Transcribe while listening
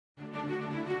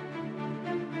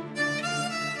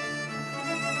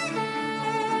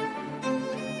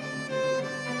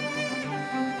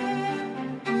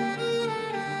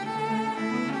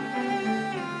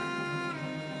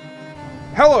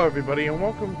Hello everybody and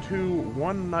welcome to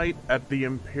One Night at the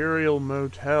Imperial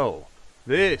Motel.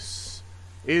 This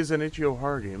is an itch.io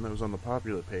horror game that was on the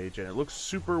popular page and it looks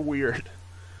super weird.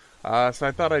 So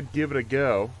I thought I'd give it a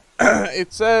go.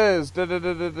 It says, I'm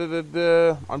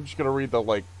just going to read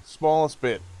the smallest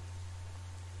bit.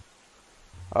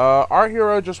 Our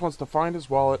hero just wants to find his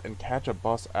wallet and catch a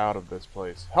bus out of this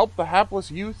place. Help the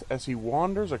hapless youth as he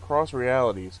wanders across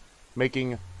realities,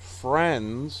 making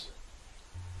friends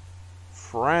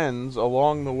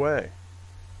along the way.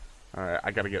 Alright,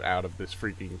 I gotta get out of this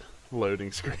freaking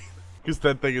loading screen. Because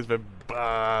that thing has been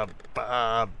for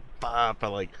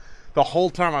the whole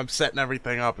time I'm setting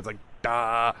everything up. It's like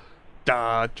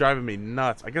driving me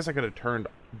nuts. I guess I could have turned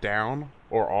down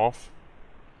or off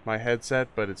my headset,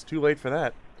 but it's too late for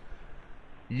that.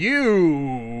 I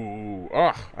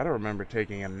don't remember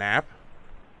taking a nap.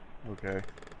 Okay. I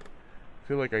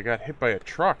feel like I got hit by a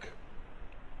truck.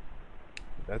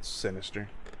 That's sinister.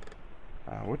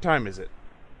 What time is it?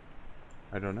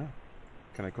 I don't know.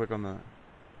 Can I click on the...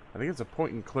 I think it's a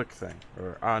point and click thing.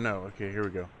 Or, no. Okay, here we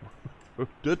go.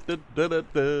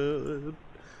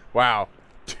 Wow.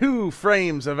 2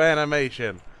 frames of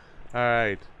animation.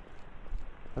 Alright.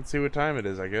 Let's see what time it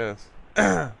is, I guess.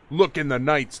 Look in the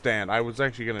nightstand. I was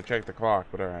actually going to check the clock,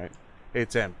 but alright.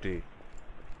 It's empty.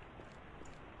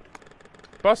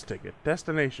 Bus ticket.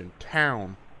 Destination.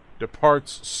 Town.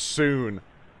 Departs soon.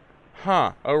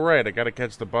 Huh. Oh, right. I gotta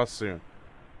catch the bus soon.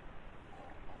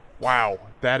 Wow.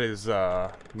 That is,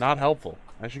 not helpful.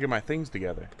 I should get my things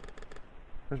together.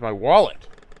 Where's my wallet?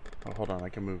 Oh, hold on. I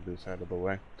can move this out of the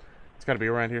way. It's gotta be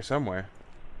around here somewhere.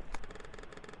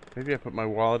 Maybe I put my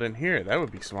wallet in here. That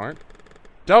would be smart.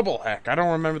 Double heck. I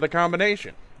don't remember the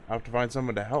combination. I'll have to find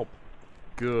someone to help.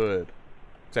 Good.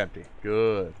 It's empty.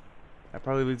 Good. That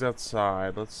probably leads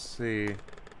outside. Let's see.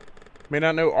 May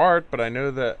not know art, but I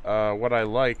know that, what I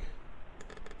like.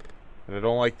 And I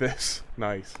don't like this.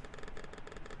 Nice.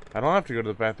 I don't have to go to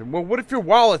the bathroom. Well, what if your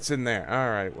wallet's in there?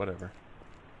 Alright, whatever.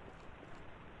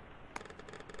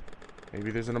 Maybe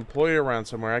there's an employee around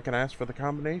somewhere I can ask for the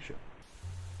combination.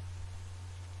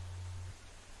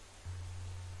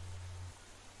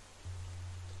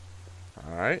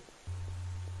 Alright.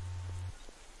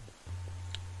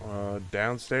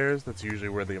 Downstairs, that's usually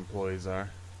where the employees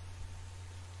are.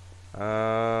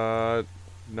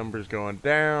 Numbers going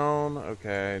down.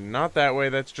 Okay, not that way.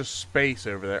 That's just space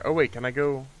over there. Oh, wait, can I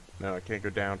go? No, I can't go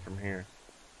down from here.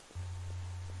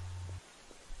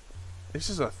 This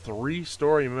is a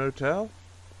 3-story motel?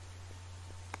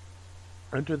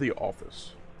 Enter the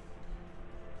office.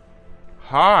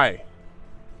 Hi!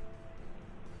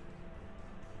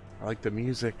 I like the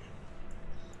music.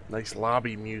 Nice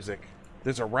lobby music.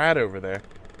 There's a rat over there.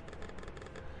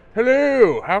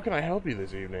 Hello! How can I help you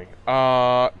this evening?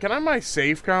 Can I have my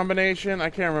safe combination? I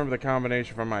can't remember the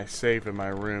combination for my safe in my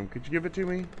room. Could you give it to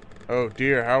me? Oh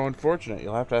dear, how unfortunate.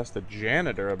 You'll have to ask the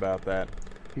janitor about that.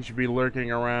 He should be lurking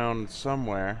around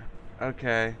somewhere.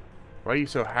 Okay. Why are you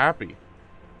so happy?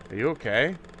 Are you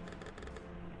okay?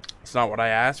 It's not what I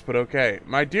asked, but okay.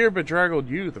 My dear bedraggled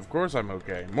youth, of course I'm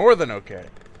okay. More than okay.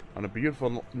 On a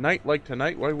beautiful night like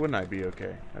tonight, why wouldn't I be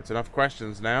okay? That's enough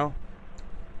questions now.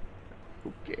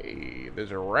 Okay,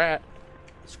 there's a rat.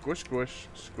 Squish, squish,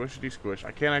 squishity, squish. I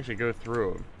can't actually go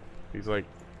through him. He's like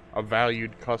a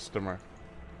valued customer.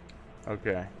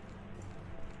 Okay.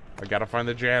 I gotta find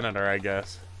the janitor, I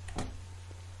guess.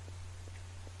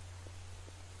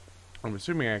 I'm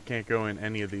assuming I can't go in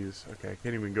any of these. Okay, I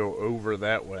can't even go over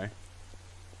that way.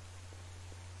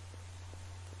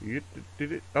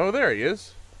 Oh, there he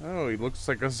is. Oh, he looks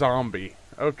like a zombie.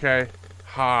 Okay.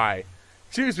 Hi.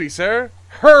 Excuse me, sir.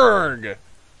 Herg!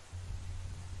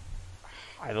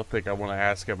 I don't think I want to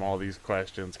ask him all these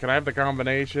questions. Can I have the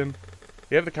combination?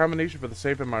 You have the combination for the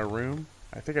safe in my room?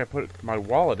 I think I put my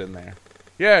wallet in there.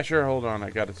 Yeah, sure, hold on. I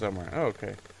got it somewhere. Oh,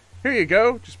 okay. Here you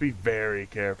go. Just be very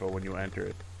careful when you enter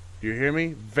it. Do you hear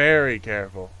me? Very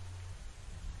careful.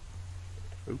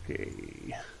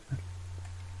 Okay.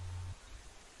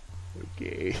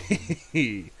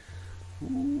 Okay.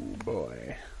 Ooh,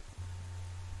 boy.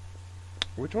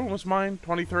 Which one was mine?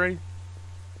 23?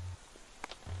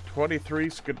 23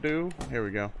 skidoo. Here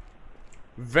we go.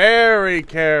 Very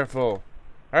careful.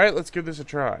 Alright, let's give this a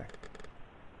try.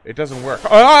 It doesn't work.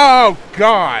 Oh,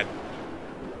 God!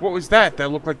 What was that?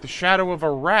 That looked like the shadow of a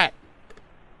rat.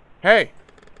 Hey!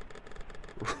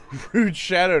 Rude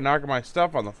shadow knocking my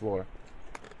stuff on the floor.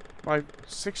 My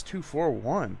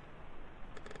 6241.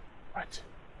 What?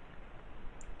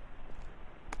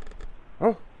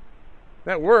 Oh!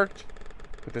 That worked.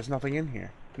 But there's nothing in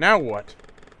here. Now what?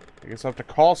 I guess I'll have to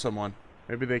call someone.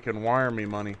 Maybe they can wire me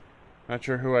money. Not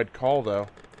sure who I'd call, though.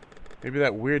 Maybe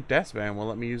that weird desk man will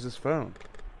let me use his phone.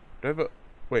 Do I have a...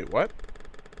 Wait, what?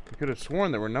 I could have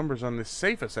sworn there were numbers on this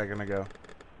safe a second ago.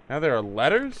 Now there are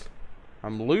letters?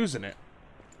 I'm losing it.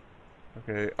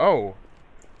 Okay. Oh.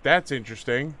 That's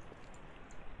interesting.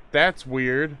 That's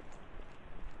weird.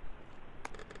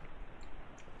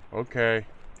 Okay.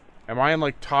 Am I in,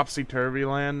 like, topsy-turvy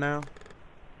land now?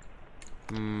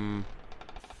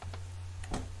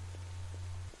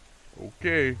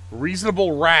 Okay.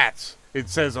 Reasonable rats, it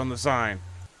says on the sign.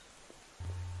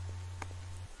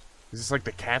 Is this like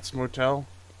the Cat's Motel?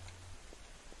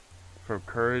 From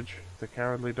Courage, the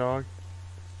Cowardly Dog?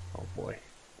 Oh boy.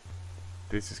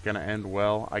 This is gonna end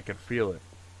well. I can feel it.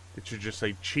 It should just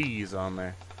say cheese on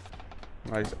there.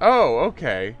 Nice. Oh,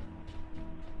 okay.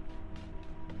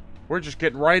 We're just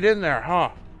getting right in there,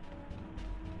 huh?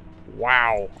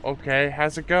 Wow. Okay,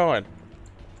 how's it going?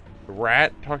 The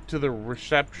rat? Talk to the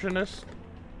receptionist?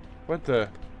 What the?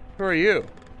 Who are you?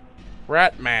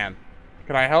 Rat man.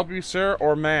 Can I help you, sir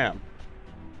or ma'am?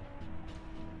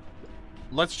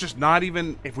 Let's just not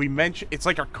even... If we mention... It's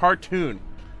like a cartoon.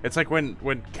 It's like when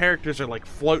characters are like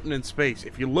floating in space.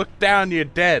 If you look down, you're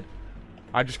dead.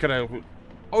 I just gotta...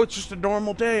 Oh, it's just a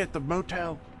normal day at the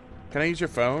motel. Can I use your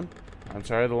phone? I'm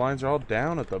sorry, the lines are all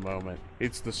down at the moment.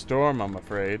 It's the storm, I'm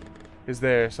afraid. Is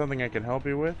there something I can help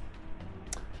you with?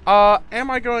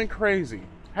 Am I going crazy?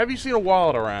 Have you seen a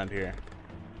wallet around here?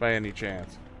 By any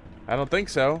chance? I don't think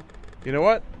so. You know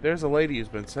what? There's a lady who's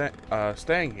been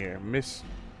staying here. Miss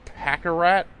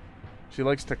Packerat? She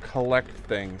likes to collect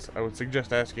things. I would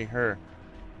suggest asking her.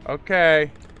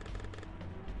 Okay.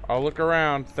 I'll look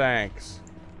around, thanks.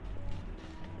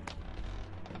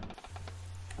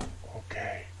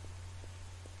 Okay.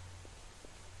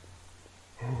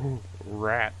 Ooh,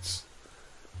 rats.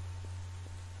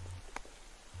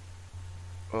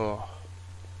 Oh.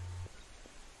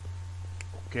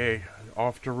 Okay,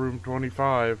 off to room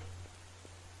 25.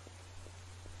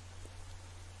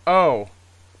 Oh.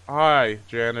 Hi,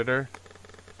 janitor.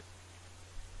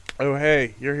 Oh,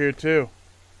 hey, you're here too.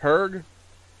 Herg?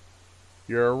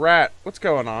 You're a rat. What's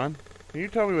going on? Can you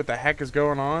tell me what the heck is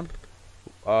going on?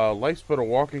 Life's but a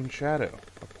walking shadow.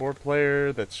 A poor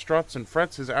player that struts and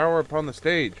frets his hour upon the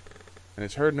stage, and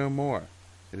is heard no more.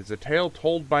 It is a tale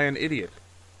told by an idiot,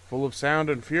 full of sound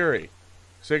and fury,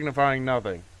 signifying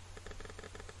nothing.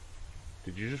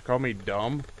 Did you just call me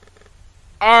dumb?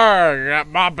 Arrgh, got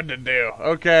mopping to do.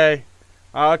 Okay.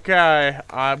 Okay,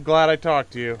 I'm glad I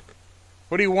talked to you.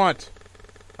 What do you want?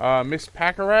 Miss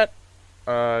Packerat?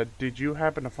 Did you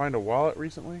happen to find a wallet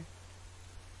recently?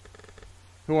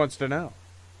 Who wants to know?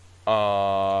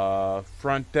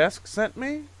 Front desk sent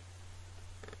me?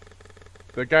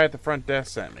 The guy at the front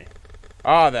desk sent me.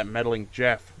 Ah, that meddling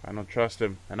Jeff. I don't trust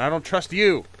him. And I don't trust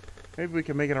you! Maybe we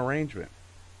can make an arrangement.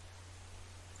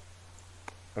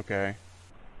 Okay.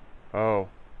 Oh.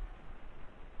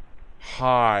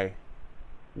 Hi.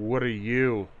 What are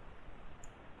you?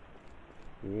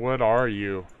 What are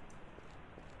you?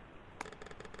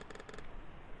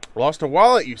 Lost a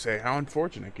wallet, you say? How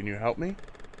unfortunate. Can you help me?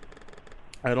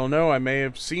 I don't know. I may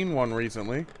have seen one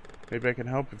recently. Maybe I can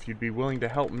help if you'd be willing to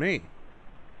help me.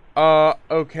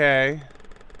 Okay.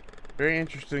 Very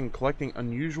interested in collecting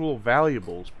unusual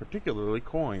valuables, particularly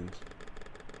coins.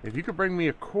 If you could bring me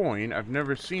a coin I've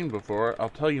never seen before, I'll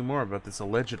tell you more about this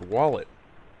alleged wallet,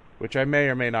 which I may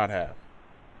or may not have.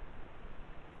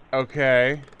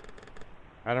 Okay.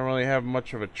 I don't really have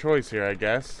much of a choice here, I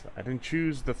guess. I didn't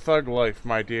choose the thug life,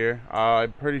 my dear.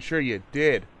 I'm pretty sure you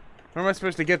did. Where am I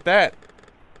supposed to get that?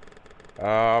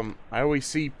 I always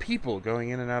see people going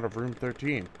in and out of room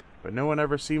 13, but no one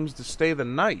ever seems to stay the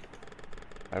night.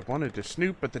 I've wanted to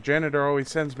snoop, but the janitor always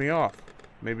sends me off.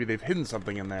 Maybe they've hidden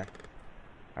something in there.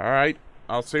 Alright,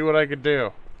 I'll see what I can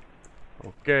do.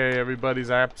 Okay,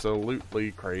 everybody's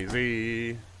absolutely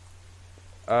crazy.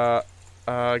 I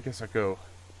guess I'll go.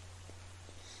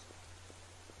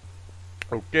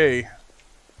 Okay.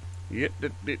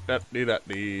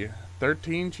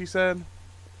 13, she said?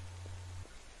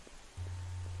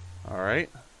 Alright.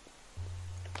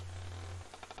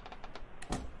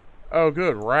 Oh,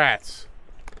 good. Rats.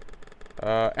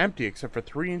 Empty except for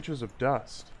 3 inches of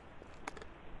dust.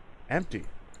 Empty.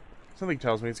 Something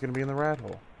tells me it's going to be in the rat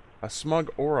hole. A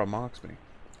smug aura mocks me.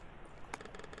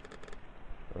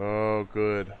 Oh,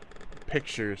 good.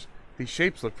 Pictures. These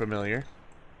shapes look familiar.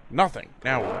 Nothing.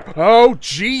 Now what? Oh,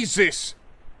 Jesus!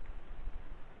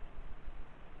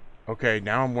 Okay,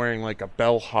 now I'm wearing like a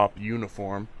bellhop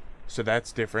uniform, so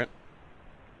that's different.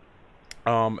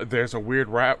 There's a weird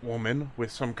rat woman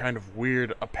with some kind of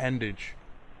weird appendage.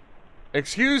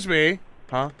 Excuse me?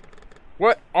 Huh?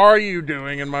 What are you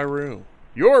doing in my room?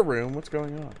 Your room? What's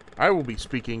going on? I will be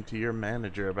speaking to your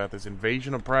manager about this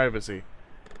invasion of privacy.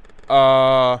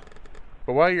 But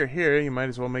while you're here, you might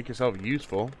as well make yourself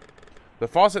useful. The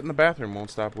faucet in the bathroom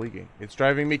won't stop leaking. It's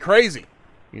driving me crazy.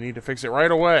 You need to fix it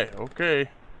right away. Okay.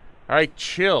 Alright,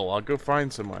 chill. I'll go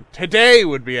find someone. Today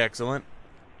would be excellent.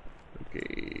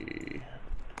 Okay.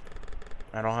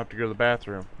 I don't have to go to the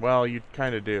bathroom. Well, you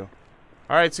kind of do.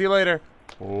 Alright, see you later.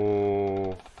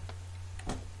 Oh.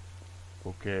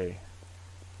 Okay.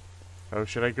 Oh,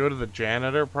 should I go to the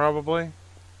janitor, probably?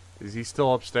 Is he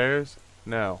still upstairs?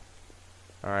 No.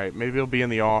 Alright, maybe he'll be in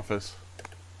the office.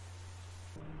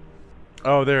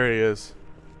 Oh, there he is.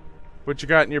 What you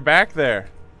got in your back there?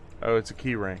 Oh, it's a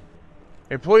key ring.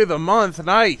 Employee of the month,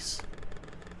 nice!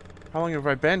 How long have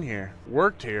I been here?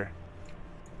 Worked here?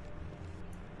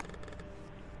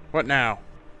 What now?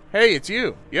 Hey, it's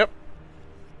you! Yep.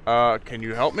 Can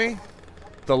you help me?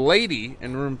 The lady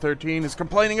in room 13 is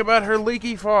complaining about her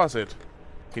leaky faucet.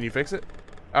 Can you fix it?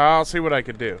 I'll see what I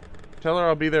can do. Tell her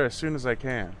I'll be there as soon as I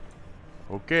can.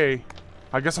 Okay.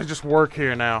 I guess I just work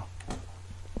here now.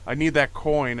 I need that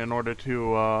coin in order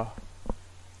to,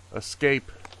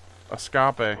 escape.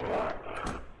 Escape.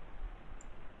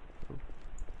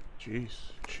 Jeez,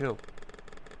 chill.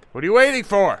 What are you waiting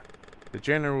for? The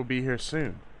janitor will be here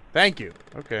soon. Thank you.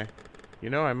 Okay. You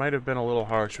know, I might have been a little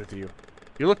harsh with you.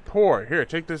 You look poor. Here,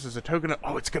 take this as a token of...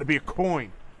 Oh, it's gonna be a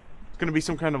coin. It's gonna be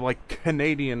some kind of, like,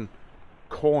 Canadian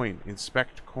coin.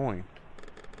 Inspect coin.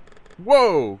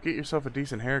 Whoa! Get yourself a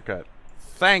decent haircut.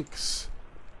 Thanks.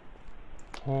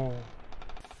 Oh.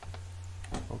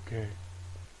 Okay.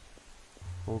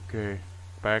 Okay.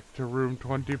 Back to room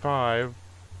 25.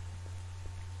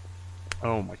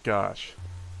 Oh my gosh.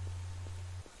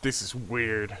 This is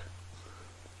weird.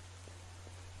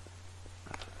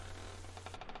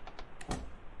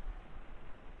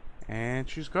 And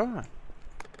she's gone.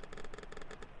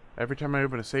 Every time I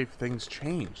open a safe, things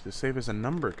change. The safe has a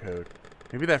number code.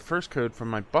 Maybe that first code from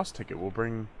my bus ticket will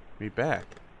bring me back.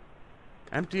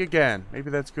 Empty again. Maybe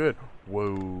that's good.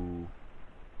 Whoa.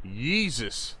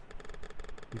 Jesus.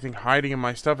 You think hiding in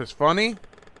my stuff is funny?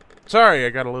 Sorry, I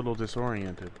got a little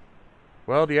disoriented.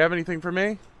 Well, do you have anything for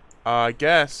me? I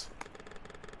guess.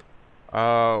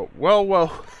 Well,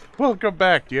 welcome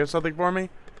back. Do you have something for me?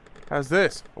 How's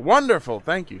this? Wonderful,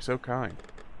 thank you, so kind.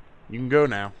 You can go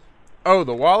now. Oh,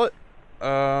 the wallet?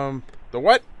 The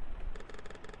what?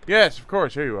 Yes, of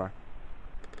course, here you are.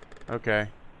 Okay.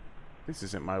 This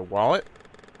isn't my wallet.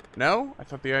 No? I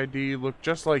thought the ID looked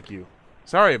just like you.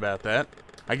 Sorry about that.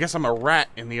 I guess I'm a rat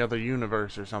in the other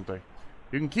universe or something.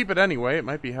 You can keep it anyway, it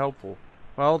might be helpful.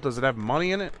 Well, does it have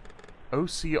money in it?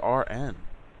 OCRN.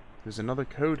 There's another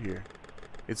code here.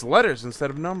 It's letters instead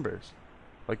of numbers.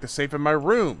 Like the safe in my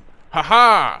room.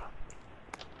 Ha-ha!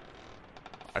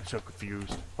 I'm so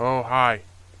confused. Oh, hi.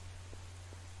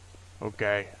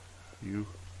 Okay. You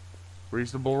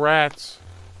reasonable rats.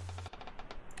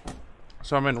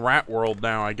 So I'm in rat world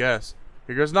now, I guess.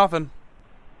 Here goes nothing.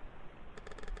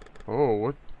 Oh,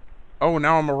 what? Oh,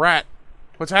 now I'm a rat.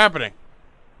 What's happening?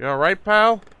 You alright,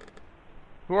 pal?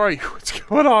 Who are you? What's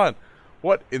going on?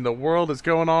 What in the world is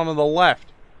going on the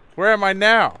left? Where am I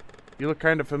now? You look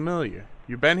kind of familiar.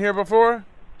 You been here before?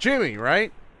 Jimmy,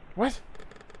 right? What?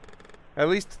 At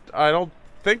least I don't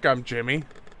think I'm Jimmy.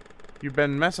 You've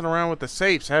been messing around with the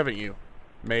safes, haven't you?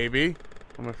 Maybe.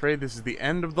 I'm afraid this is the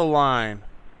end of the line.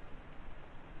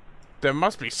 There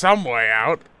must be some way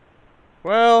out.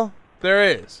 Well, there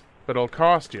is. But it'll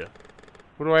cost you.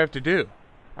 What do I have to do?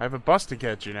 I have a bus to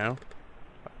catch, you know.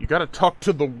 You gotta talk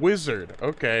to the wizard.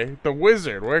 Okay, the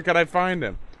wizard. Where can I find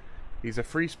him? He's a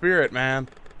free spirit, man.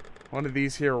 One of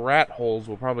these here rat holes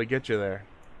will probably get you there.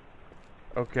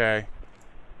 Okay.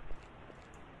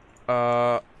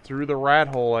 Through the rat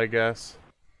hole, I guess.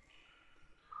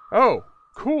 Oh,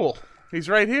 cool. He's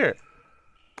right here.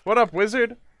 What up,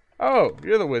 wizard? Oh,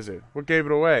 you're the wizard. What gave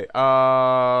it away?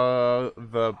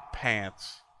 The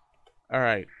pants.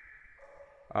 Alright.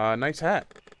 Nice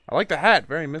hat. I like the hat.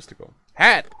 Very mystical.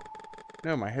 Hat!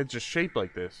 No, my head's just shaped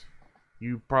like this.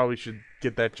 You probably should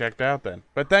get that checked out then.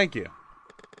 But thank you.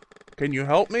 Can you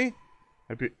help me?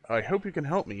 I hope you can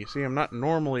help me. You see, I'm not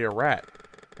normally a rat.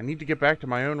 I need to get back to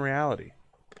my own reality.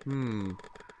 There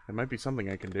might be something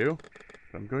I can do.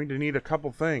 But I'm going to need a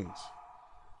couple things.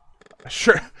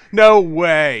 Sure. No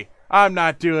way! I'm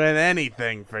not doing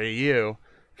anything for you.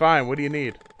 Fine, what do you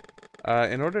need?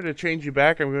 In order to change you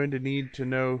back, I'm going to need to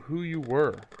know who you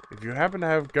were. If you happen to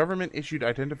have government-issued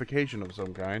identification of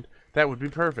some kind, that would be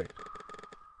perfect.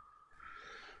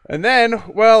 And then,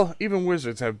 well, even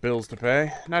wizards have bills to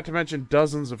pay, not to mention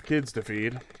dozens of kids to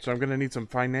feed, so I'm going to need some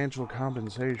financial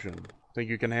compensation. Think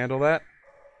you can handle that?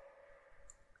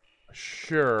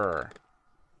 Sure.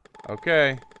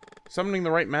 Okay. Summoning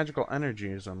the right magical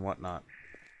energies and whatnot.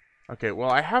 Okay, well,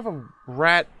 I have a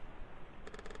rat...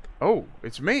 Oh,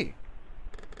 it's me.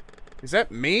 Is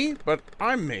that me? But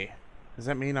I'm me. Does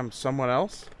that mean I'm someone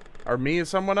else? Or me is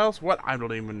someone else? What? I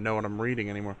don't even know what I'm reading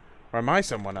anymore. Or am I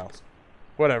someone else?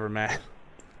 Whatever, man.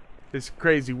 This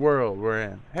crazy world we're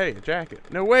in. Hey, a jacket.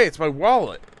 No way, it's my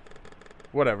wallet.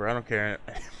 Whatever, I don't care.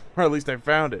 Or at least I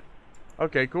found it.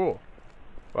 Okay, cool.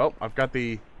 Well, I've got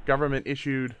the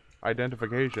government-issued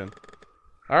identification.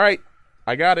 Alright,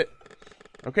 I got it.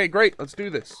 Okay, great, let's do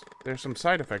this. There's some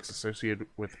side effects associated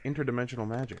with interdimensional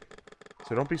magic.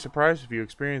 So don't be surprised if you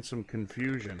experience some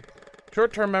confusion.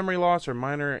 Short-term memory loss or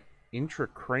minor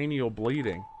intracranial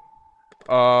bleeding.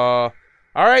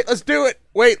 Alright, let's do it!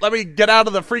 Wait, let me get out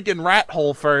of the freaking rat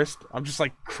hole first. I'm just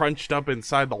like crunched up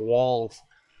inside the walls.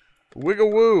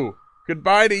 Wiggle-woo!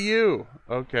 Goodbye to you!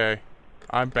 Okay,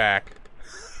 I'm back.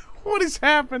 What is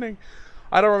happening?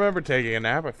 I don't remember taking a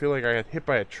nap. I feel like I got hit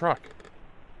by a truck.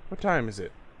 What time is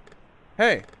it?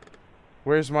 Hey!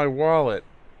 Where's my wallet?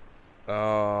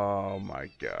 Oh my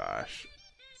gosh.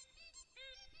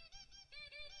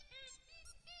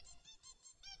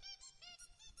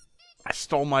 I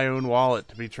stole my own wallet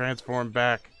to be transformed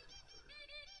back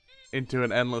into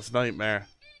an endless nightmare.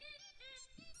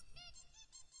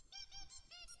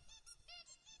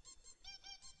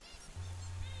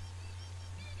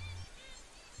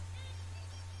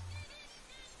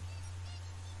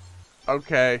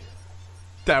 Okay.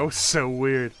 That was so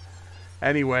weird.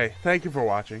 Anyway, thank you for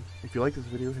watching. If you like this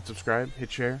video, hit subscribe,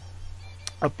 hit share.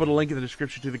 I'll put a link in the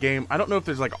description to the game. I don't know if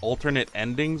there's like alternate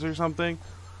endings or something.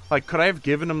 Like, could I have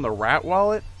given him the rat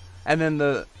wallet? And then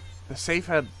the safe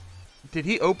had... Did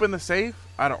he open the safe?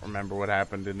 I don't remember what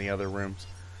happened in the other rooms.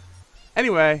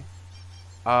 Anyway,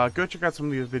 go check out some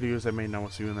of these videos I made, and I will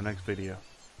see you in the next video.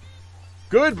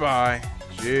 Goodbye!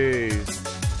 Jeez.